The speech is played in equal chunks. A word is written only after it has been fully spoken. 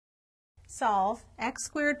Solve x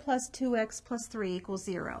squared plus 2x plus 3 equals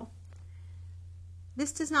 0.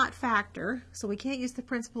 This does not factor, so we can't use the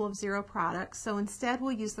principle of zero products, so instead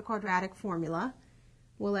we'll use the quadratic formula.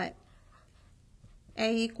 We'll let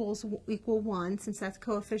a equal 1, since that's the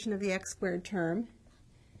coefficient of the x squared term.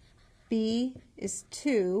 B is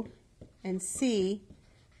 2, and c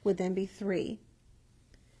would then be 3.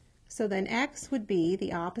 So then x would be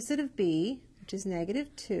the opposite of b, which is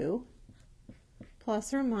negative 2,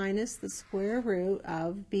 plus or minus the square root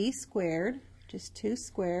of b squared, which is 2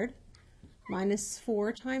 squared, minus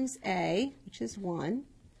 4 times a, which is 1,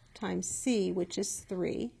 times c, which is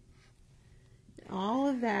 3. All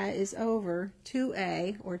of that is over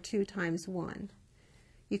 2a, or 2 times 1.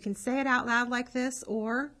 You can say it out loud like this,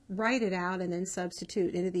 or write it out and then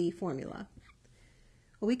substitute into the formula.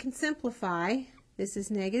 Well, we can simplify. This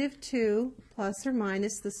is negative 2 plus or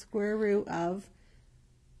minus the square root of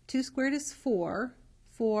 2 squared is 4.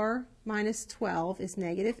 4 minus 12 is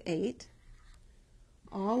negative 8.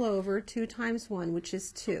 All over 2 times 1, which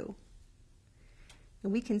is 2.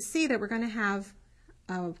 And we can see that we're going to have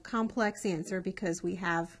a complex answer because we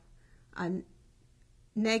have a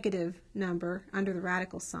negative number under the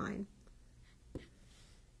radical sign.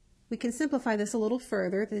 We can simplify this a little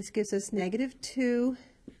further. This gives us negative 2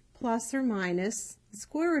 plus or minus, the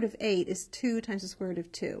square root of 8 is 2 times the square root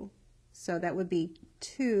of 2. So that would be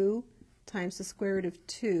 2 times the square root of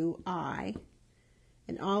 2i,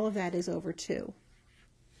 and all of that is over 2.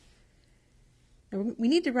 Now we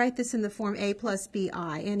need to write this in the form a plus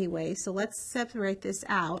bi anyway, so let's separate this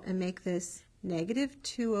out and make this negative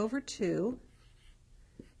 2 over 2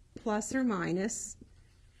 plus or minus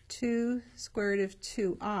 2 square root of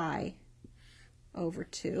 2i over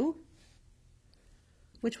 2,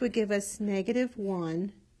 which would give us negative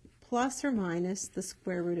 1 plus or minus the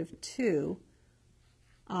square root of 2i,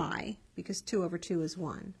 because 2 over 2 is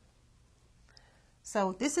 1.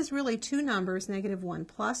 So this is really two numbers, negative 1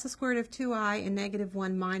 plus the square root of 2i and negative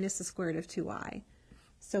 1 minus the square root of 2i.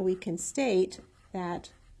 So we can state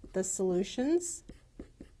that the solutions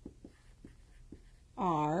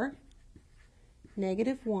are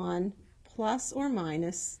negative 1 plus or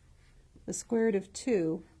minus the square root of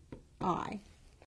 2i.